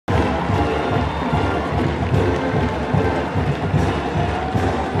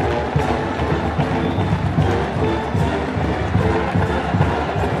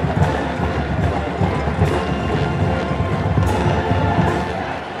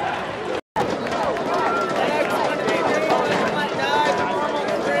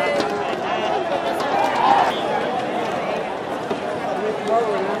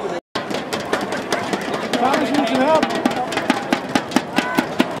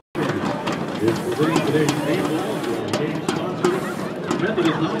is presenting today's game sponsor,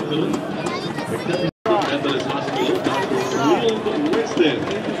 Methodist Hospital. Accepting Methodist Hospital, Dr. William Winston.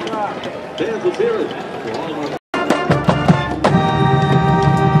 Fans, let's hear it for all of our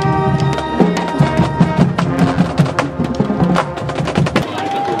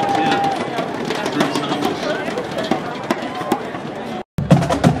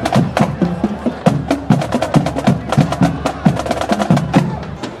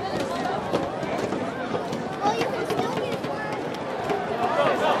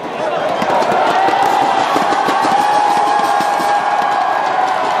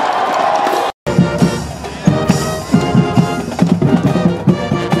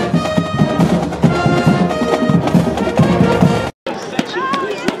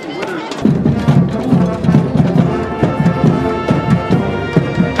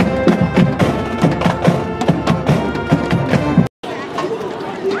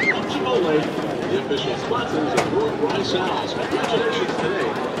the official sponsors of World Rice House. Congratulations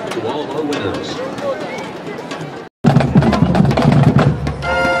today to all of our winners.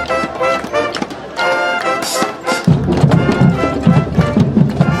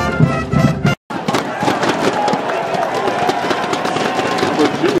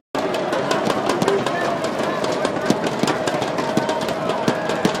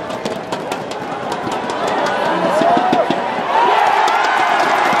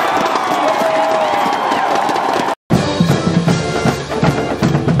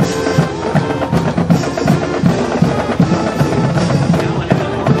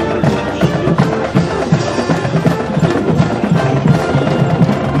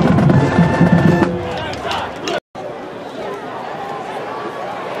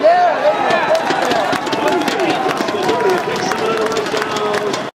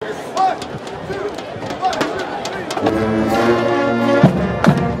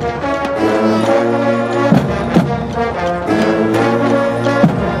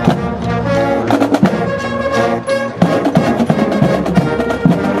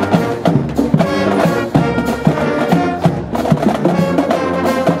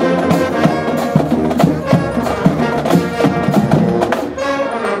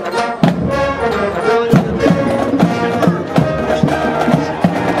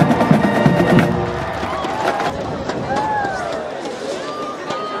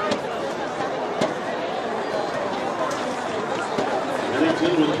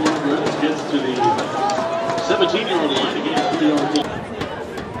 Gets to the 17-yard line against 3-yard line.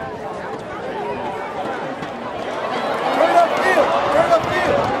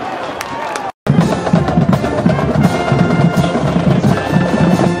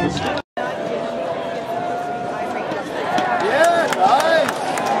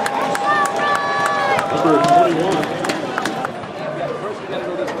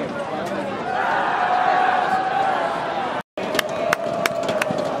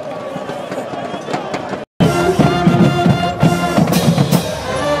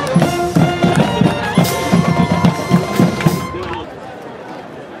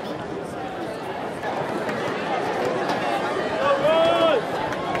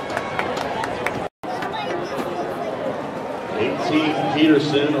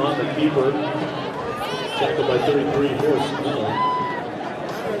 Peterson on the keeper, tackled by 33 Harris Miller.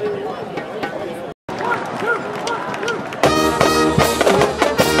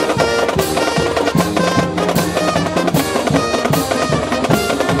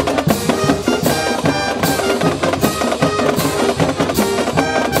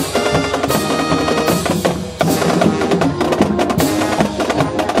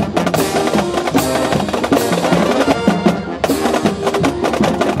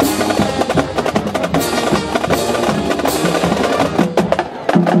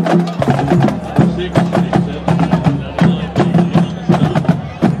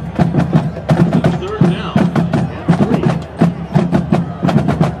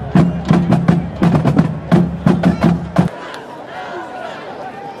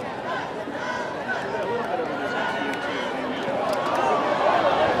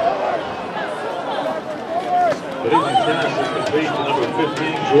 But his pass is complete to number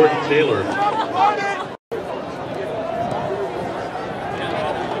 15, Jordan Taylor.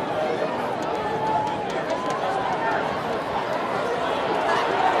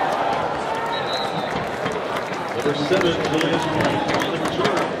 Number 7, Julius White on the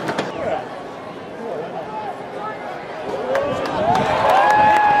return.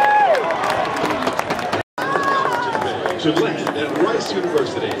 To land at Rice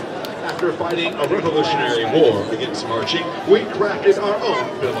University. After fighting a revolutionary war against marching, we crafted our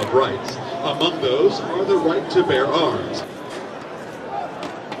own Bill of Rights. Among those are the right to bear arms.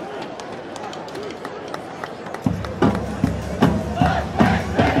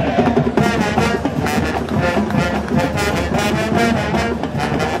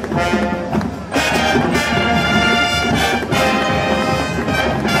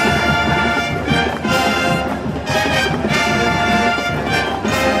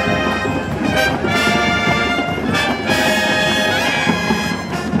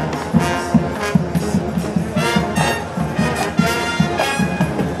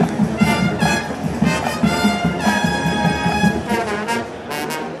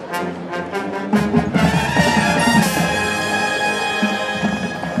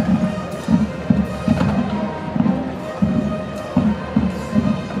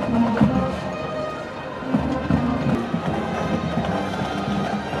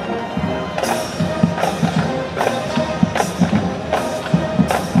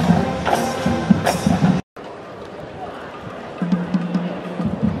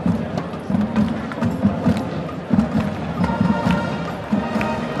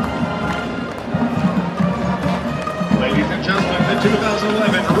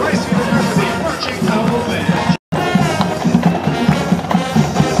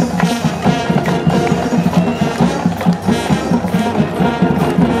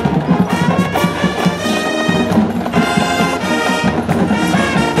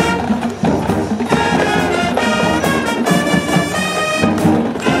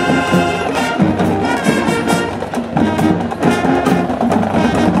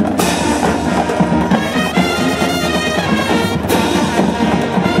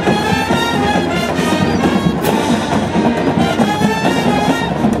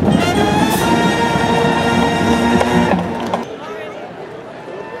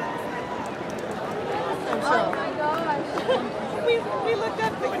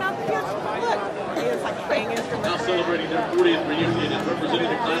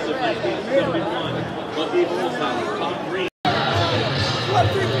 class of 1971. Lucky Holzhauer, Tom Green.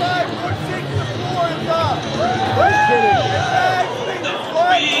 25, 46 to 4 is up.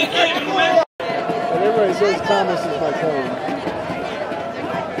 And everybody says Thomas is my clone.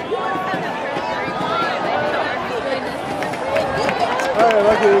 Alright,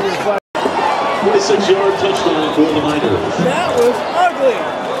 lucky we can fight. 26-yard touchdown for the Miners. That was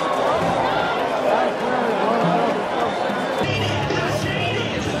ugly.